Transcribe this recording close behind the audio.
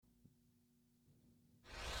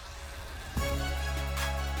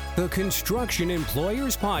the Construction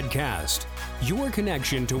Employers Podcast, your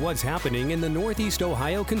connection to what's happening in the Northeast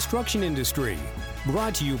Ohio construction industry.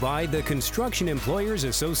 Brought to you by the Construction Employers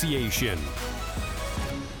Association.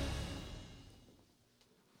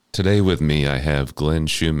 Today with me, I have Glenn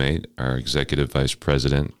Shumate, our Executive Vice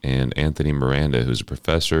President, and Anthony Miranda, who's a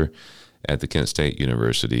professor at the Kent State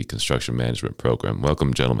University Construction Management Program.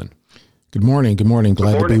 Welcome, gentlemen. Good morning. Good morning.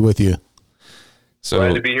 Glad to be with you. So,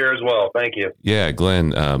 glad to be here as well. Thank you. Yeah,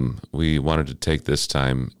 Glenn, we wanted to take this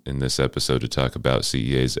time in this episode to talk about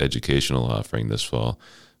CEA's educational offering this fall.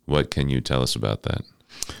 What can you tell us about that?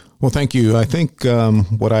 Well, thank you. I think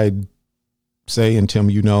what I'd say, and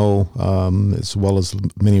Tim, you know, as well as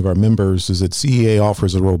many of our members, is that CEA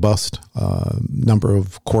offers a robust number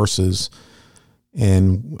of courses.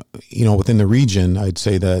 And, you know, within the region, I'd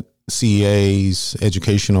say that CEA's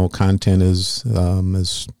educational content is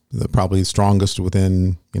probably the strongest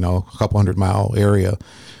within, you know, a couple 100-mile area.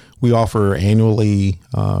 We offer annually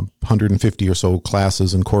 150 or so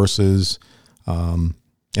classes and courses in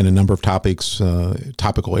a number of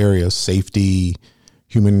topical areas: safety,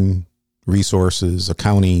 human resources,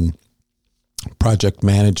 accounting, project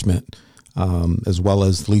management, as well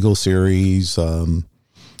as legal series, BIM,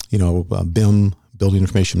 building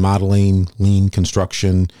information modeling, lean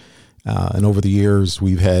construction. And over the years,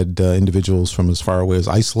 we've had individuals from as far away as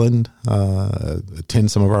Iceland attend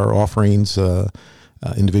some of our offerings,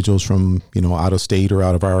 individuals from, out of state or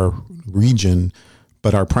out of our region.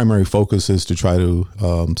 But our primary focus is to try to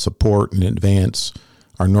support and advance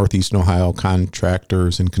our Northeastern Ohio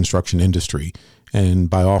contractors and construction industry. And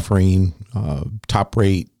by offering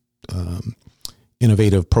top-rate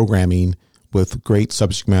innovative programming with great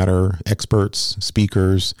subject matter experts,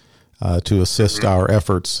 speakers, to assist our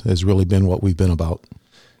efforts has really been what we've been about.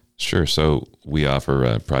 Sure. So we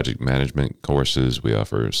offer project management courses. We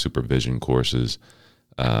offer supervision courses,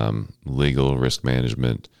 legal risk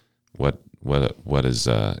management. What is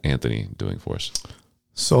Anthony doing for us?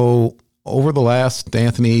 So over the last,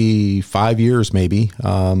 Anthony, 5 years maybe,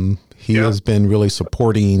 he has been really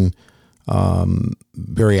supporting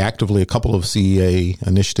very actively a couple of CEA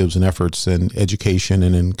initiatives and efforts in education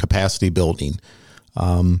and in capacity building.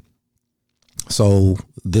 So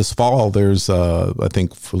this fall, there's, I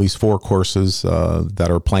think, at least 4 courses that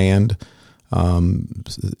are planned,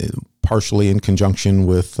 partially in conjunction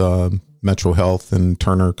with Metro Health and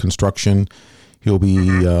Turner Construction. He'll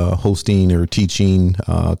be hosting or teaching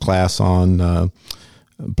a class on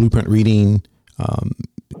blueprint reading,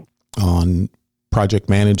 on project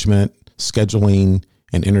management, scheduling,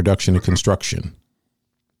 and introduction to construction.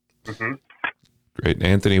 Mm-hmm. Great.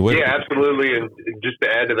 Anthony, Yeah, absolutely. And just to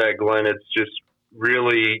add to that, Glenn, it's just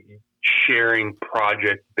really sharing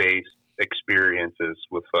project-based experiences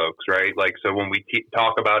with folks, right? Like, so when we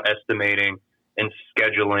talk about estimating and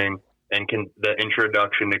scheduling and the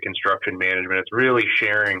introduction to construction management, it's really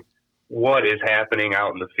sharing what is happening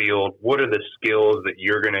out in the field. What are the skills that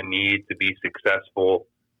you're going to need to be successful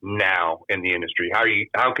now in the industry?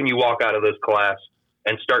 How can you walk out of this class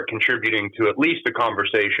and start contributing to at least a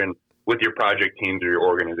conversation with your project teams or your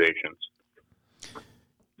organizations?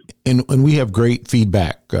 And we have great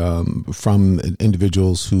feedback from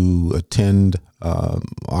individuals who attend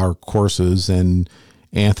our courses, and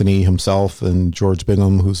Anthony himself and George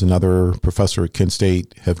Bingham, who's another professor at Kent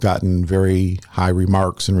State, have gotten very high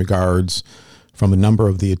remarks in regards from a number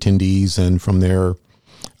of the attendees and from their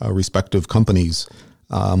respective companies,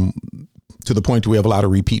 to the point where we have a lot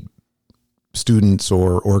of repeat students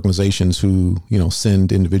or organizations who,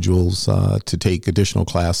 send individuals to take additional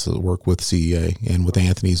classes, work with CEA and with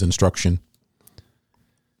Anthony's instruction.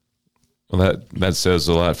 Well, that says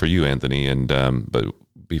a lot for you, Anthony. And but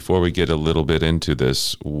before we get a little bit into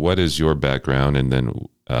this, what is your background, and then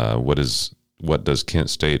what does Kent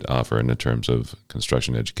State offer in terms of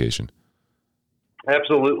construction education?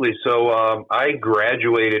 Absolutely. So I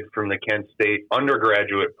graduated from the Kent State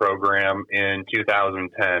undergraduate program in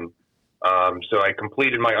 2010. So I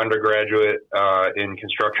completed my undergraduate in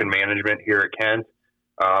construction management here at Kent.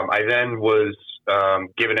 I then was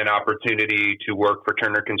given an opportunity to work for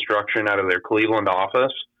Turner Construction out of their Cleveland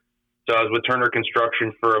office. So I was with Turner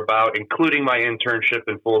Construction for about, including my internship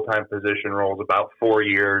and full-time position roles, about 4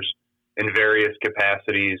 years in various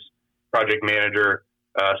capacities: project manager,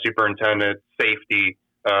 superintendent, safety,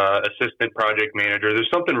 assistant project manager. There's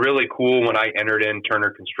something really cool when I entered in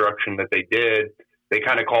Turner Construction that they did. They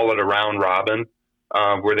kind of call it a round robin,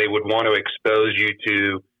 where they would want to expose you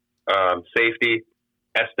to safety,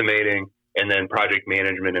 estimating, and then project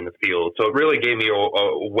management in the field. So it really gave me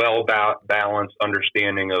a well-balanced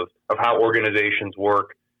understanding of how organizations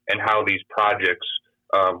work and how these projects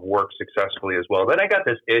work successfully as well. Then I got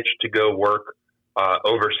this itch to go work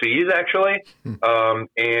overseas, actually.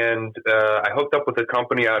 And I hooked up with a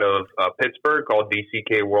company out of Pittsburgh called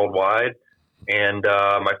DCK Worldwide. And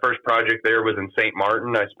my first project there was in St.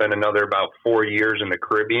 Martin. I spent another about 4 years in the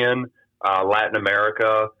Caribbean, Latin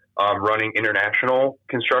America, running international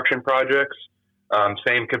construction projects.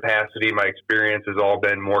 Same capacity. My experience has all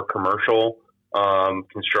been more commercial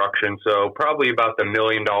construction. So probably about the $1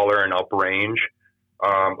 million and up range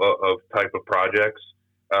of type of projects.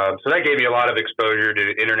 So that gave me a lot of exposure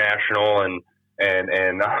to international and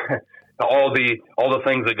all the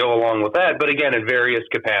things that go along with that. But again, in various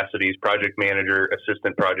capacities: project manager,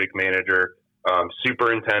 assistant project manager,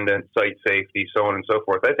 superintendent, site safety, so on and so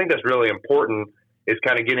forth. I think that's really important, is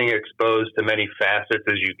kind of getting exposed to many facets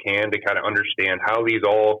as you can to kind of understand how these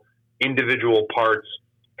all individual parts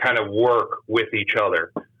kind of work with each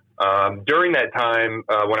other. During that time,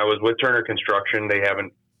 when I was with Turner Construction, they have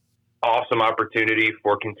an awesome opportunity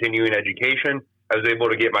for continuing education. I was able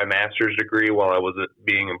to get my master's degree while I was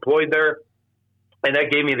being employed there, and that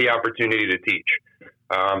gave me the opportunity to teach.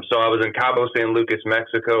 So I was in Cabo San Lucas,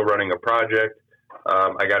 Mexico, running a project.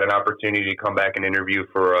 I got an opportunity to come back and interview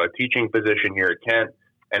for a teaching position here at Kent.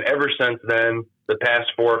 And ever since then, the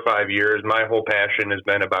past 4 or 5 years, my whole passion has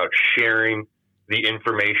been about sharing the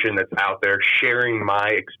information that's out there, sharing my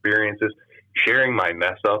experiences, sharing my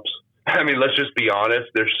mess ups. I mean, let's just be honest.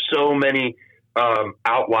 There's so many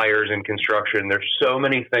outliers in construction. There's so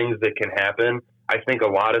many things that can happen. I think a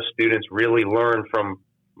lot of students really learn from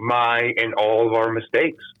my and all of our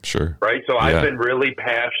mistakes. Sure. Right. So I've been really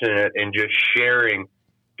passionate in just sharing,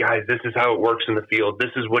 guys, this is how it works in the field.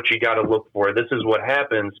 This is what you got to look for. This is what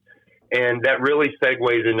happens. And that really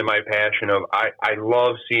segues into my passion of I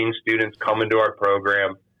love seeing students come into our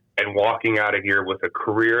program and walking out of here with a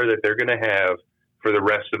career that they're going to have for the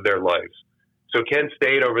rest of their lives. So Kent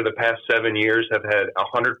State over the past 7 years have had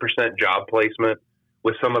 100% job placement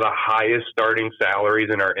with some of the highest starting salaries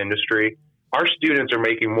in our industry. Our students are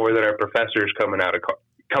making more than our professors coming out of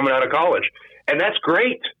college. And that's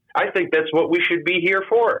great. I think that's what we should be here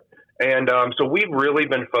for. And so we've really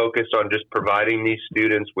been focused on just providing these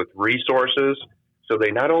students with resources so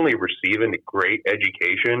they not only receive a great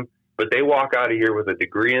education, but they walk out of here with a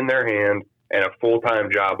degree in their hand and a full-time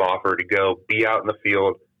job offer to go be out in the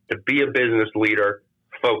field, to be a business leader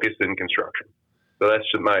focused in construction. So that's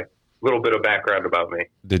just my little bit of background about me.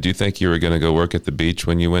 Did you think you were going to go work at the beach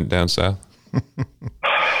when you went down south?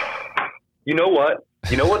 You know what?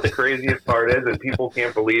 You know what the craziest part is, and people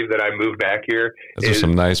can't believe that I moved back here. Those are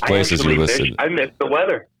some nice places you listed. I missed the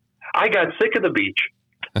weather. I got sick of the beach.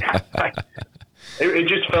 It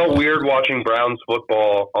just felt weird watching Browns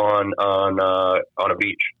football on a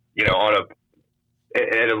beach. You know,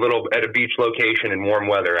 at a beach location in warm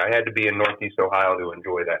weather. I had to be in Northeast Ohio to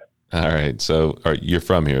enjoy that. All right, so you're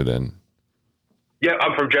from here then? Yeah,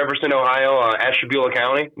 I'm from Jefferson, Ohio, Ashtabula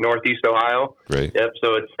County, Northeast Ohio. Great. Yep.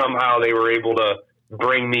 So it's somehow they were able to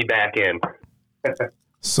bring me back in.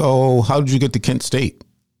 So how did you get to Kent State?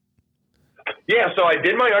 Yeah, so I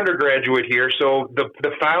did my undergraduate here. So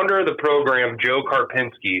the founder of the program, Joe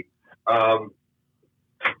Karpinski,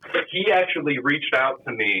 he actually reached out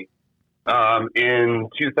to me in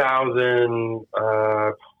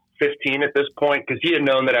 2015 at this point, because he had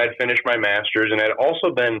known that I'd finished my master's and had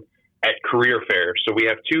also been at career fairs. So we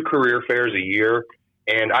have 2 career fairs a year.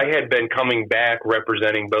 And I had been coming back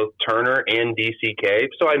representing both Turner and DCK.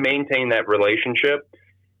 So I maintained that relationship.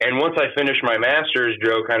 And once I finished my master's,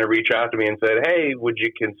 Joe kind of reached out to me and said, hey, would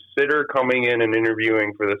you consider coming in and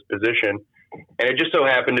interviewing for this position? And it just so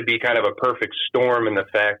happened to be kind of a perfect storm in the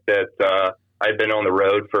fact that I'd been on the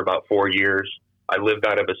road for about 4 years. I lived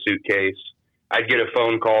out of a suitcase. I'd get a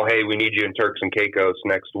phone call, hey, we need you in Turks and Caicos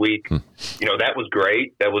next week. You know, that was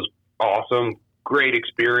great. That was awesome. Great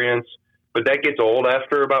experience. But that gets old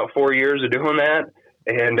after about 4 years of doing that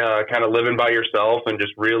and kind of living by yourself and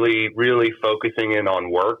just really, really focusing in on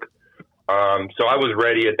work. So I was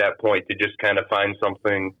ready at that point to just kind of find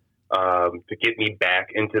something to get me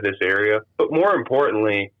back into this area. But more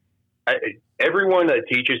importantly, everyone that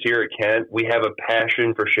teaches here at Kent, we have a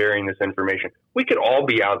passion for sharing this information. We could all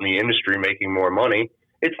be out in the industry making more money.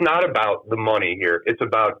 It's not about the money here. It's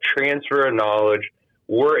about transfer of knowledge.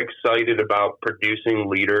 We're excited about producing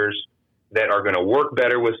leaders that are going to work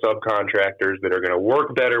better with subcontractors, that are going to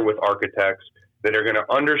work better with architects, that are going to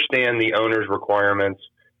understand the owner's requirements,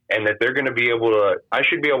 and that they're going to be able to, I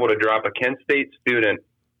should be able to drop a Kent State student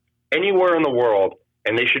anywhere in the world,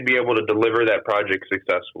 and they should be able to deliver that project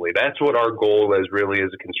successfully. That's what our goal is really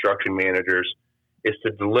as a construction managers, is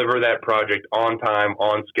to deliver that project on time,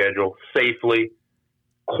 on schedule, safely,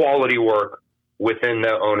 quality work, within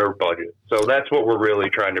the owner budget. So that's what we're really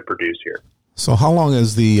trying to produce here. So how long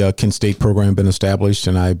has the Kent State program been established?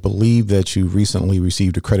 And I believe that you recently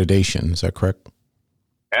received accreditation. Is that correct?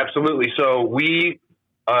 Absolutely. So we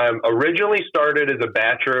originally started as a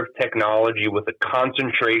Bachelor of Technology with a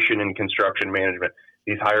concentration in construction management.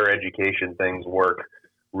 These higher education things work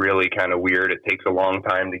really kind of weird. It takes a long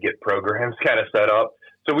time to get programs kind of set up.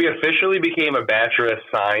 So we officially became a Bachelor of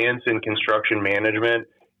Science in Construction Management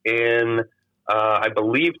in, I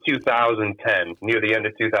believe, 2010, near the end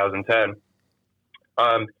of 2010.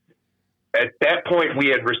 At that point, we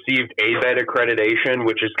had received ABET accreditation,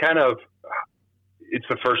 which is kind of, it's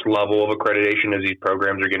the first level of accreditation as these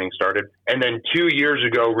programs are getting started. And then 2 years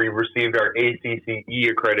ago, we received our ACCE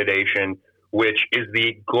accreditation, which is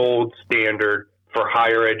the gold standard for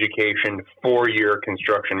higher education 4-year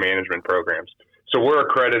construction management programs. So we're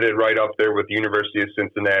accredited right up there with the University of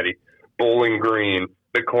Cincinnati, Bowling Green,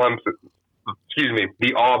 the Clemson,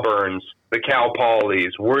 the Auburns, the Cal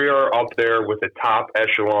Polys. We are up there with the top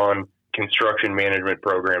echelon construction management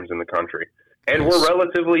programs in the country. And we're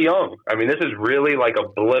relatively young. I mean, this is really like a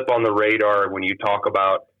blip on the radar when you talk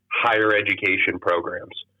about higher education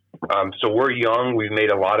programs. So we're young. We've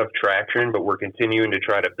made a lot of traction, but we're continuing to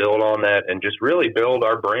try to build on that and just really build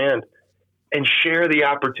our brand and share the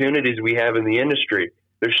opportunities we have in the industry.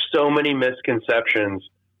 There's so many misconceptions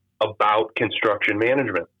about construction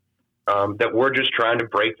management that we're just trying to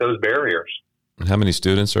break those barriers. How many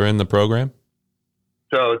students are in the program?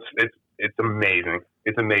 So it's amazing.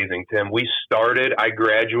 It's amazing, Tim. I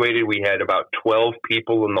graduated, we had about 12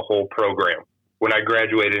 people in the whole program when I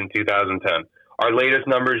graduated in 2010. Our latest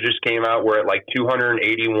numbers just came out. We're at like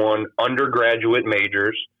 281 undergraduate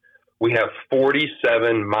majors. We have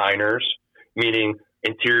 47 minors, meaning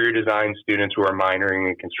interior design students who are minoring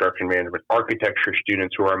in construction management, architecture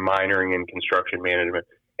students who are minoring in construction management.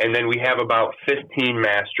 And then we have about 15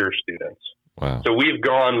 master students. Wow. So we've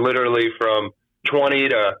gone literally from 20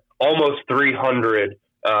 to almost 300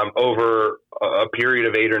 over a period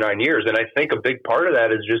of 8 or 9 years. And I think a big part of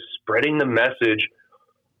that is just spreading the message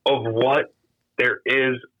of what there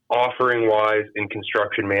is offering wise in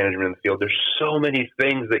construction management in the field. There's so many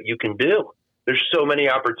things that you can do. There's so many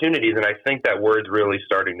opportunities. And I think that word's really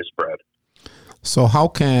starting to spread. So how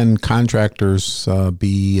can contractors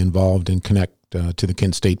be involved and connect to the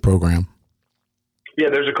Kent State program? Yeah,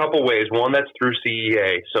 there's a couple ways. One, that's through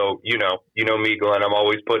CEA. So, you know me, Glenn, I'm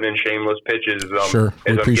always putting in shameless pitches sure,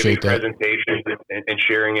 we as I'm giving that. presentations and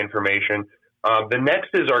sharing information. The next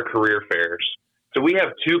is our career fairs. So we have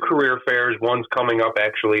 2 career fairs. One's coming up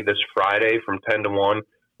actually this Friday from 10 to 1,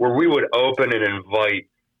 where we would open and invite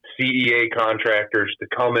CEA contractors to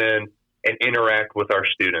come in and interact with our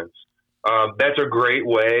students. That's a great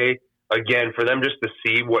way, again, for them just to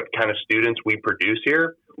see what kind of students we produce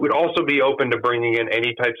here. We'd also be open to bringing in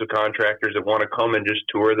any types of contractors that want to come and just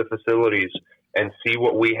tour the facilities and see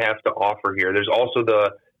what we have to offer here. There's also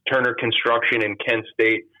the Turner Construction and Kent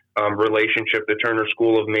State relationship, the Turner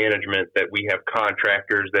School of Management, that we have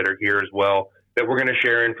contractors that are here as well, that we're going to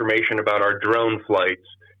share information about our drone flights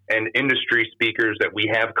and industry speakers that we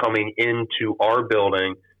have coming into our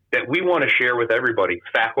building that we want to share with everybody,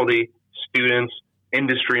 faculty, students,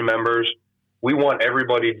 industry members. We want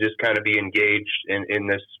everybody to just kind of be engaged in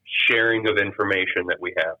this sharing of information that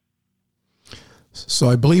we have. So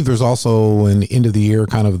I believe there's also an end of the year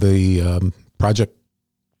kind of the project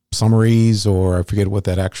summaries, or I forget what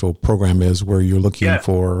that actual program is, where you're looking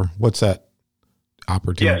for, what's that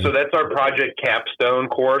opportunity? Yeah, so that's our project capstone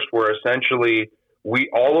course, where essentially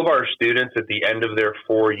all of our students at the end of their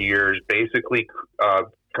 4 years basically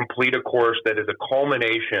complete a course that is a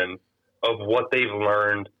culmination of what they've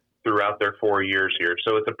learned throughout their 4 years here.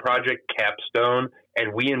 So it's a project capstone,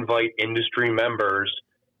 and we invite industry members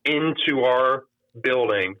into our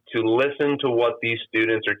building to listen to what these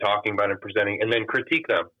students are talking about and presenting, and then critique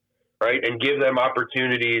them, right? And give them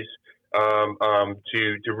opportunities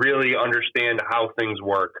to really understand how things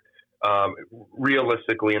work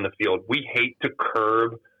realistically in the field. We hate to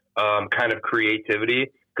curb kind of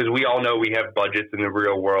creativity, because we all know we have budgets in the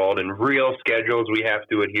real world and real schedules we have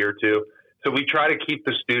to adhere to. So we try to keep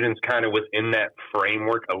the students kind of within that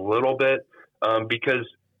framework a little bit because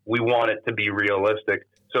we want it to be realistic.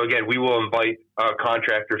 So again, we will invite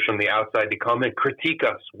contractors from the outside to come and critique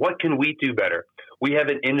us. What can we do better? We have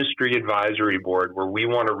an industry advisory board where we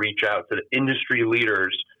want to reach out to the industry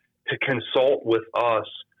leaders to consult with us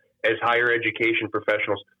as higher education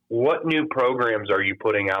professionals. What new programs are you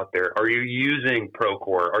putting out there? Are you using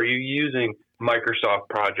Procore? Are you using Microsoft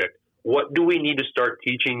Project? What do we need to start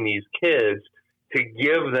teaching these kids to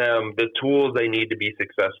give them the tools they need to be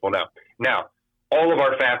successful now? Now, all of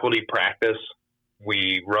our faculty practice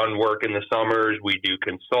We run work in the summers. We do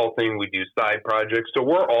consulting. We do side projects. So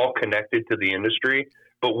we're all connected to the industry,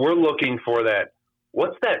 but we're looking for that.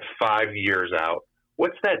 What's that 5 years out?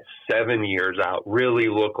 What's that 7 years out really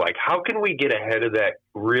look like? How can we get ahead of that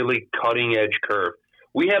really cutting edge curve?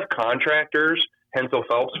 We have contractors, Hensel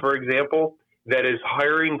Phelps, for example, that is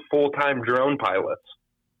hiring full-time drone pilots.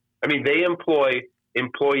 I mean, they employ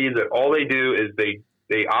employees that all they do is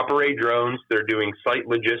they operate drones. They're doing site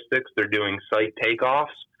logistics. They're doing site takeoffs.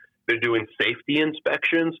 They're doing safety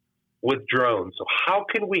inspections with drones. So how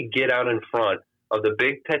can we get out in front of the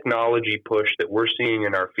big technology push that we're seeing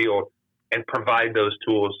in our field and provide those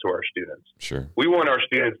tools to our students? Sure. We want our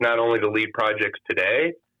students not only to lead projects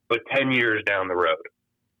today, but 10 years down the road.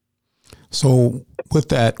 So with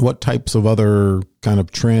that, what types of other kind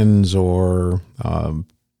of trends or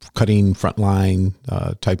cutting frontline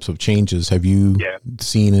types of changes have you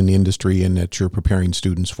seen in the industry and that you're preparing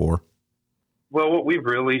students for? Well, what we've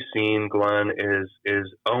really seen, Glenn,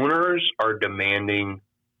 is owners are demanding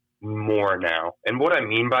more now. And what I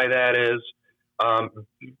mean by that is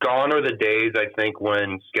gone are the days, I think,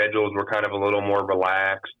 when schedules were kind of a little more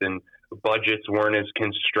relaxed and budgets weren't as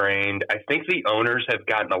constrained. I think the owners have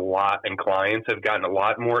gotten a lot, and clients have gotten a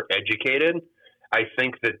lot more educated. I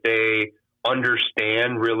think that they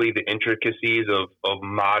understand really the intricacies of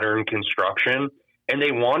modern construction, and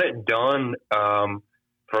they want it done,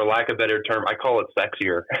 for lack of a better term, I call it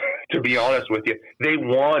sexier, to be honest with you. They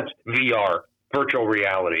want VR, virtual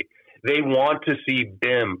reality. They want to see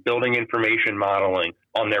BIM, building information modeling,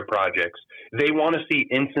 on their projects. They want to see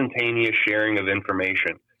instantaneous sharing of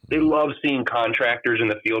information. They love seeing contractors in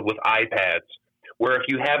the field with iPads, where if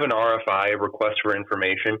you have an RFI, a request for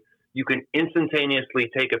information, you can instantaneously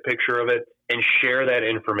take a picture of it and share that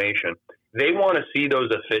information. They want to see those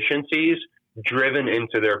efficiencies driven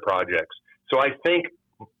into their projects. So I think,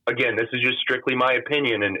 again, this is just strictly my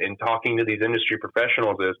opinion in talking to these industry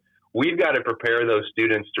professionals, is we've got to prepare those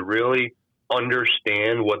students to really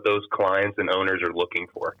understand what those clients and owners are looking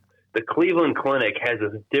for. The Cleveland Clinic has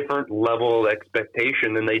a different level of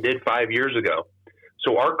expectation than they did 5 years ago.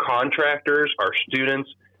 So our contractors, our students,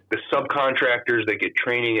 the subcontractors that get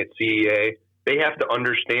training at CEA, they have to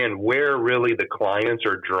understand where really the clients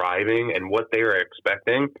are driving and what they are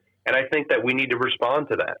expecting. And I think that we need to respond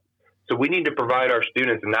to that. So we need to provide our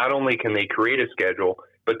students, not only can they create a schedule,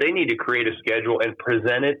 but they need to create a schedule and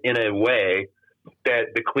present it in a way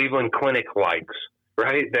that the Cleveland Clinic likes,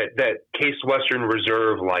 right? That Case Western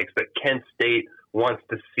Reserve likes, that Kent State wants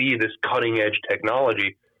to see this cutting edge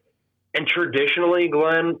technology. And traditionally,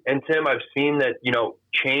 Glenn and Tim, I've seen that,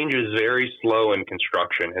 change is very slow in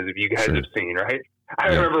construction, as you guys have seen, right? I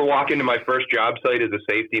remember walking to my first job site as a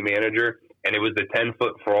safety manager, and it was the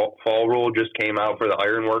 10-foot fall rule just came out for the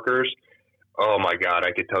iron workers. Oh my God,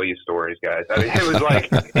 I could tell you stories, guys. I mean, it was like,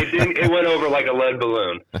 it went over like a lead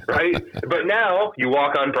balloon, right? But now you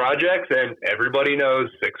walk on projects and everybody knows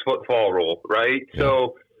 6-foot fall rule, right? Yeah.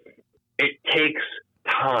 So it takes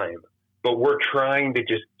time, but we're trying to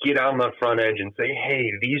just get on the front edge and say,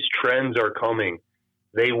 hey, these trends are coming.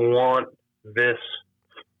 They want this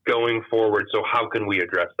going forward. So how can we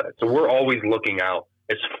address that? So we're always looking out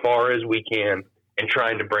as far as we can and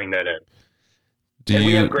trying to bring that in.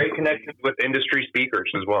 We have great connections with industry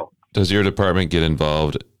speakers as well. Does your department get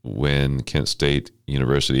involved when Kent State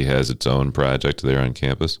University has its own project there on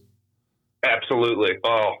campus? Absolutely.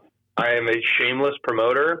 Oh, I am a shameless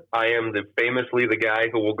promoter. I am famously the guy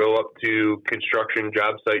who will go up to construction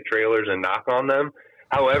job site trailers and knock on them.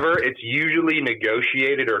 However, it's usually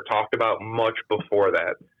negotiated or talked about much before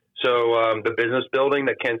that. So the business building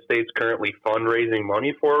that Kent State's currently fundraising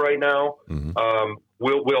money for right now,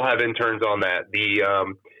 we'll have interns on that.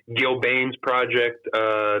 The Gil Baines project,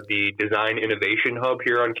 the Design Innovation Hub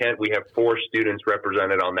here on Kent, we have 4 students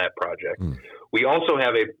represented on that project. We also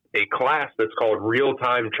have a class that's called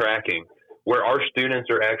Real-Time Tracking, where our students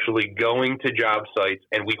are actually going to job sites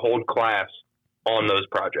and we hold class on those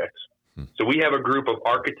projects. So we have a group of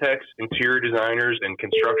architects, interior designers, and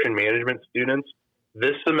construction management students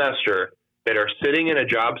this semester that are sitting in a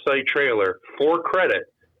job site trailer for credit,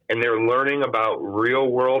 and they're learning about real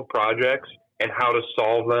world projects and how to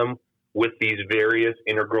solve them with these various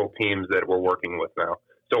integral teams that we're working with now.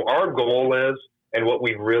 So our goal is, and what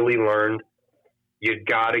we've really learned, you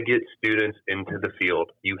got to get students into the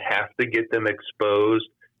field. You have to get them exposed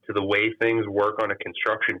to the way things work on a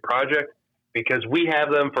construction project, because we have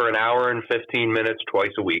them for an hour and 15 minutes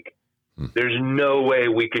twice a week. There's no way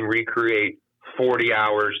we can recreate 40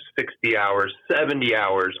 hours, 60 hours, 70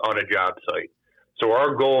 hours on a job site. So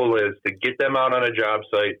our goal is to get them out on a job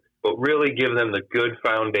site, but really give them the good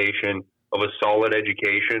foundation of a solid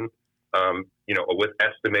education with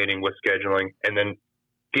estimating, with scheduling, and then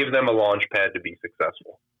give them a launch pad to be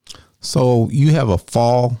successful. So you have a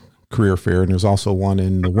fall career fair, and there's also one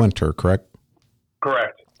in the winter, correct?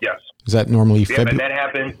 Correct. Yes. Is that normally February? And that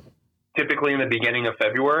happens typically in the beginning of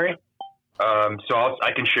February. So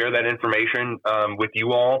I can share that information with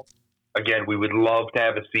you all. Again, we would love to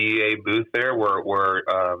have a CEA booth there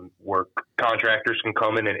where contractors can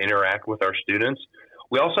come in and interact with our students.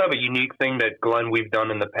 We also have a unique thing that, Glenn, we've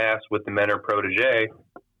done in the past with the Mentor Protege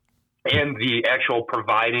and the actual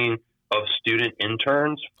providing of student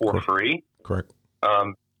interns for free. Correct.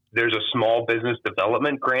 There's a small business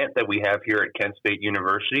development grant that we have here at Kent State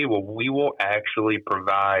University. Well, we will actually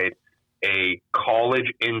provide a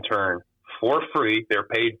college intern for free. They're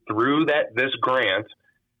paid through this grant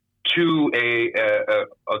to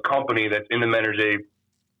a company that's in the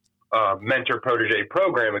Mentor Protege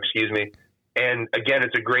program, And again,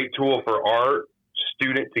 it's a great tool for our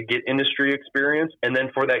student to get industry experience, and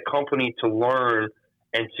then for that company to learn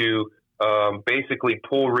and to basically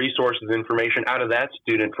pull resources, information out of that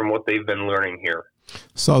student from what they've been learning here.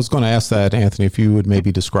 So I was going to ask that, Anthony, if you would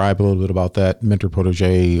maybe describe a little bit about that Mentor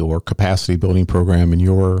Protege or capacity building program and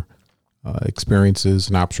your experiences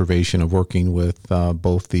and observation of working with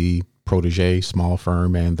both the Protege small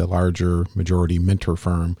firm and the larger majority mentor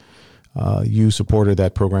firm. You supported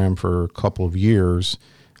that program for a couple of years.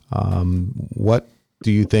 What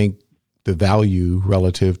do you think the value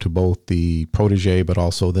relative to both the Protege, but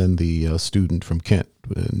also then the student from Kent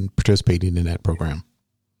in participating in that program?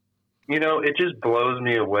 It just blows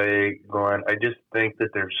me away, Glenn. I just think that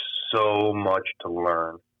there's so much to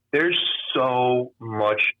learn. There's so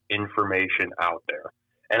much information out there.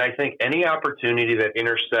 And I think any opportunity that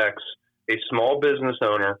intersects a small business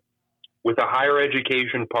owner with a higher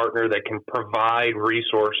education partner that can provide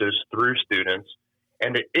resources through students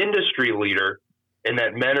and an industry leader in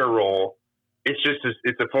that mentor role, it's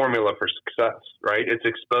a formula for success, right? It's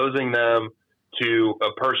exposing them to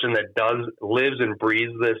a person that lives and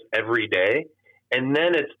breathes this every day. And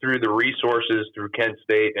then it's through the resources through Kent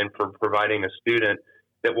State and for providing a student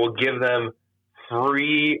that will give them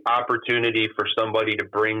free opportunity for somebody to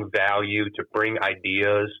bring value, to bring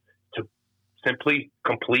ideas, to simply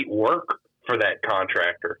complete work for that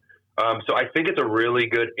contractor. So I think it's a really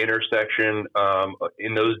good intersection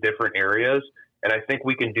in those different areas. And I think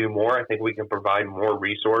we can do more. I think we can provide more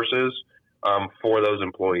resources for those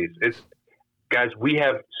employees. Guys, we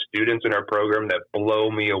have students in our program that blow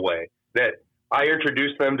me away, that I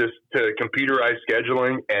introduce them to computerized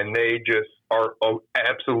scheduling, and they just are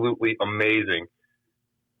absolutely amazing.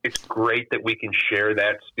 It's great that we can share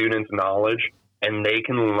that student's knowledge and they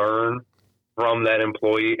can learn from that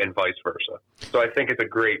employee and vice versa. So I think it's a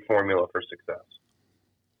great formula for success.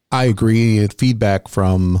 I agree. Feedback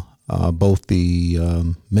from both the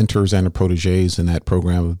mentors and the proteges in that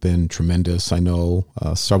program have been tremendous. I know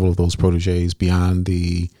several of those proteges beyond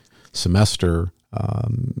the semester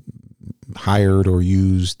hired or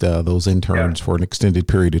used those interns for an extended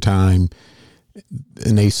period of time,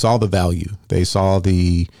 and they saw the value. They saw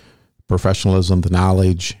the professionalism, the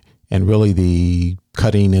knowledge, and really the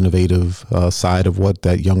cutting, innovative side of what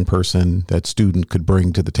that young person, that student, could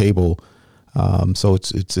bring to the table. So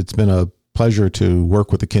it's been a pleasure to work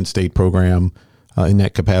with the Kent State program in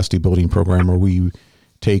that capacity building program, where we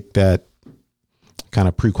take that kind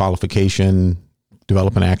of pre-qualification,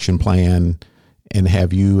 develop an action plan, and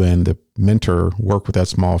have you and the mentor work with that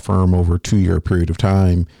small firm over a 2-year period of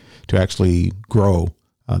time to actually grow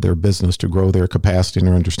their business, to grow their capacity and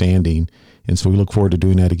their understanding. And so we look forward to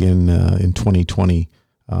doing that again in 2020,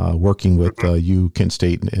 working with you, Kent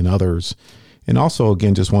State, and others. And also,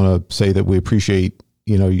 again, just want to say that we appreciate,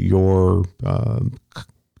 your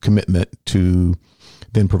commitment to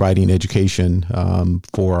then providing education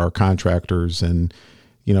for our contractors. And,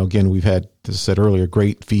 again, we've had, as I said earlier,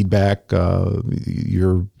 great feedback.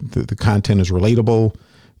 The content is relatable.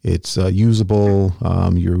 It's usable.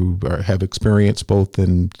 You have experience both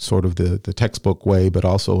in sort of the textbook way, but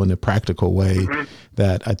also in a practical way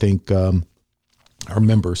that I think our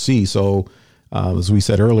members see. So as we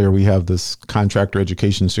said earlier, we have this contractor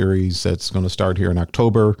education series that's going to start here in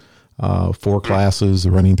October, 4 classes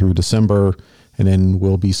running through December. And then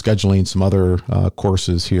we'll be scheduling some other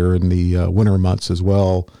courses here in the winter months as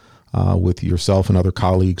well with yourself and other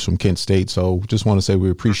colleagues from Kent State. So just want to say we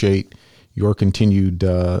appreciate your continued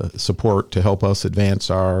support to help us advance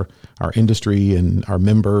our industry and our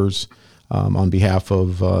members on behalf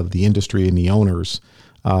of the industry and the owners.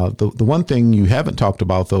 The one thing you haven't talked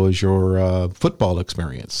about, though, is your football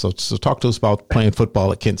experience. So talk to us about playing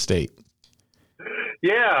football at Kent State.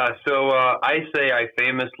 Yeah, so I say I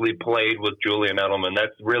famously played with Julian Edelman.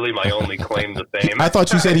 That's really my only claim to fame. I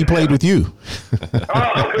thought you said he played with you.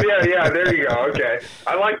 Oh, yeah, there you go. Okay.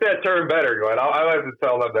 I like that term better, Glenn. I'll have to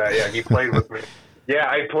tell them that. Yeah, he played with me. Yeah,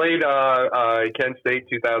 I played Kent State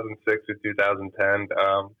 2006 to 2010.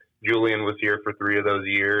 Julian was here for 3 of those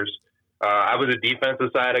years. I was a defensive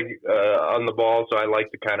side on the ball, so I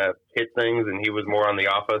like to kind of hit things, and he was more on the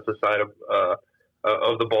offensive side of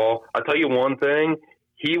the ball. I'll tell you one thing.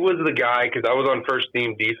 He was the guy, because I was on first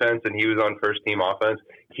team defense and he was on first team offense.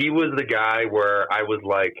 He was the guy where I was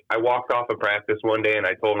like, I walked off of practice one day and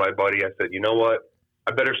I told my buddy, I said, you know what?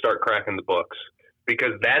 I better start cracking the books,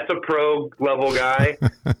 because that's a pro level guy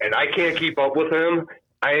and I can't keep up with him.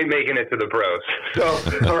 I ain't making it to the pros.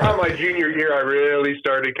 So around my junior year, I really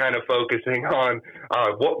started kind of focusing on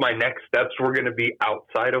what my next steps were going to be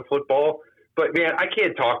outside of football. But man, I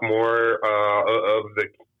can't talk more of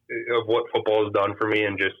what football has done for me,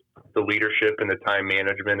 and just the leadership and the time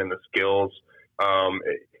management and the skills.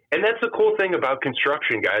 And that's the cool thing about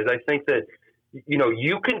construction, guys. I think that,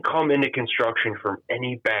 you can come into construction from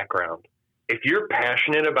any background. If you're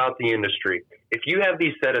passionate about the industry, if you have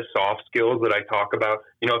these set of soft skills that I talk about,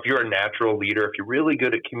 if you're a natural leader, if you're really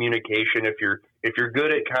good at communication, if you're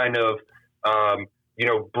good at kind of,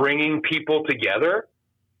 bringing people together,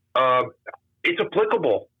 it's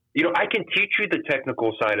applicable. I can teach you the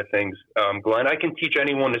technical side of things, Glenn. I can teach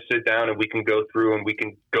anyone to sit down and we can go through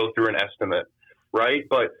an estimate, right?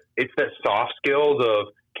 But it's that soft skills of,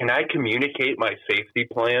 can I communicate my safety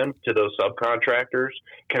plan to those subcontractors?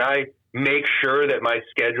 Can I make sure that my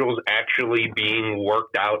schedule is actually being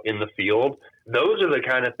worked out in the field? Those are the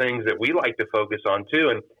kind of things that we like to focus on too.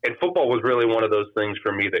 And football was really one of those things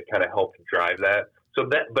for me that kind of helped drive that.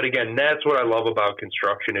 But again, that's what I love about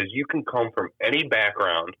construction, is you can come from any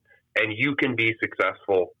background and you can be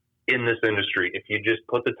successful in this industry if you just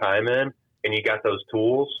put the time in and you got those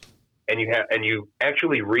tools and you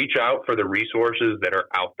actually reach out for the resources that are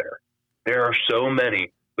out there. There are so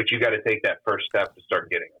many, but you got to take that first step to start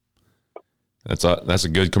getting them. That's a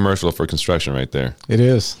good commercial for construction right there. It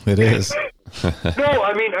is. No,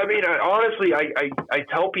 I mean, honestly, I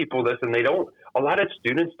tell people this, and a lot of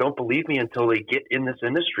students don't believe me until they get in this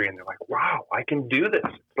industry and they're like, wow, I can do this.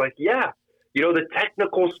 It's like, yeah, the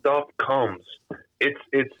technical stuff comes.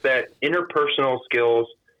 It's that interpersonal skills.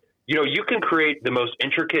 You can create the most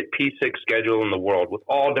intricate P6 schedule in the world with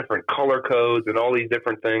all different color codes and all these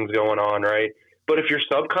different things going on, right? But if your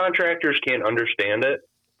subcontractors can't understand it,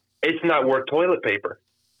 it's not worth toilet paper.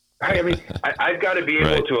 I mean, I've got to be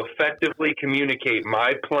able to effectively communicate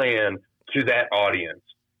my plan to that audience.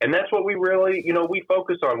 And that's what we really, we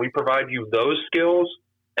focus on. We provide you those skills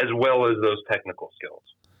as well as those technical skills.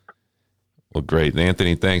 Well, great.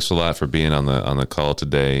 Anthony, thanks a lot for being on the call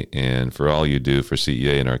today and for all you do for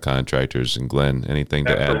CEA and our contractors. And Glenn, anything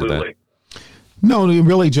to add to that? No,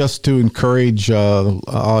 really just to encourage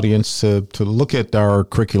audience to look at our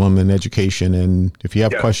curriculum and education. And if you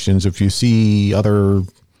have questions, if you see other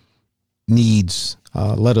needs,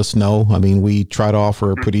 let us know. I mean, we try to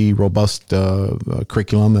offer a pretty robust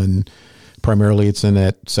curriculum, and primarily it's in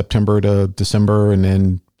that September to December and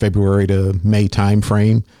then February to May time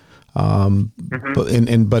frame.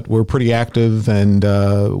 But we're pretty active, and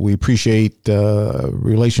we appreciate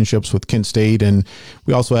relationships with Kent State, and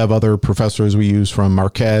we also have other professors we use from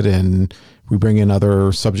Marquette, and we bring in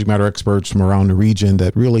other subject matter experts from around the region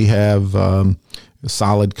that really have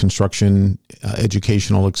solid construction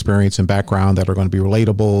educational experience and background that are going to be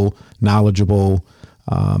relatable, knowledgeable.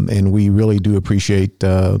 And we really do appreciate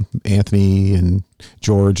Anthony and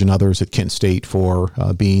George and others at Kent State for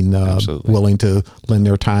being willing to lend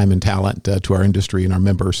their time and talent to our industry and our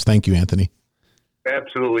members. Thank you, Anthony.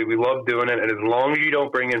 Absolutely. We love doing it. And as long as you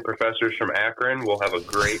don't bring in professors from Akron, we'll have a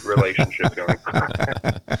great relationship going.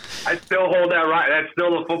 I still hold that that's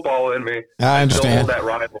still the football in me. I understand. Still hold that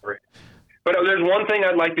rivalry. But there's one thing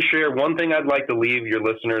I'd like to share, one thing I'd like to leave your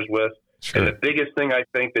listeners with. Sure. And the biggest thing I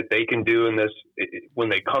think that they can do in this, when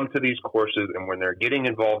they come to these courses and when they're getting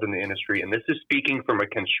involved in the industry, and this is speaking from a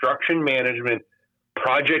construction management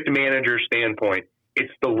project manager standpoint,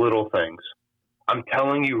 it's the little things. I'm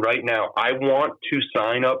telling you right now, I want to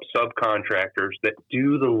sign up subcontractors that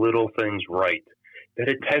do the little things right, that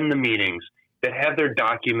attend the meetings, that have their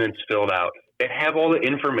documents filled out, that have all the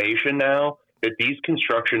information now that these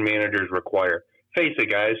construction managers require. Face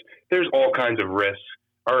it, guys, there's all kinds of risks.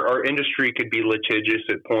 Our industry could be litigious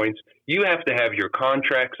at points. You have to have your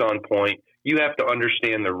contracts on point. You have to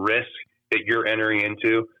understand the risk that you're entering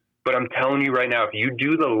into. But I'm telling you right now, if you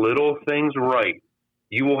do the little things right,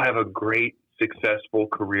 you will have a great, successful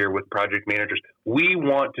career with project managers. We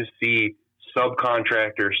want to see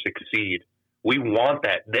subcontractors succeed. We want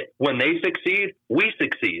that. When they succeed, we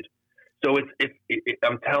succeed. So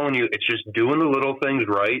I'm telling you, it's just doing the little things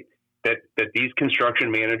right that these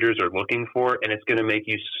construction managers are looking for, and it's going to make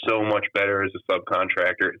you so much better as a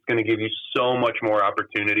subcontractor. It's going to give you so much more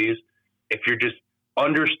opportunities if you're just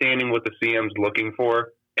understanding what the CM's looking for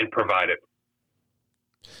and provide it.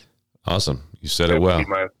 Awesome. You said it well.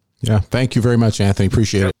 Yeah. Thank you very much, Anthony.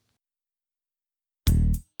 Appreciate it.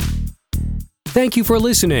 Thank you for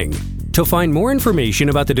listening. To find more information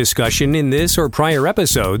about the discussion in this or prior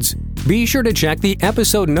episodes, be sure to check the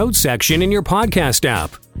episode notes section in your podcast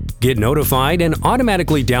app. Get notified and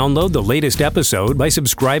automatically download the latest episode by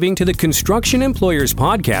subscribing to the Construction Employers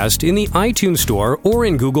Podcast in the iTunes Store or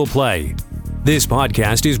in Google Play. This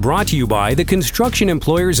podcast is brought to you by the Construction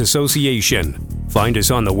Employers Association. Find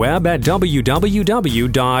us on the web at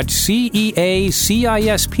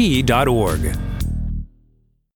www.ceacisp.org.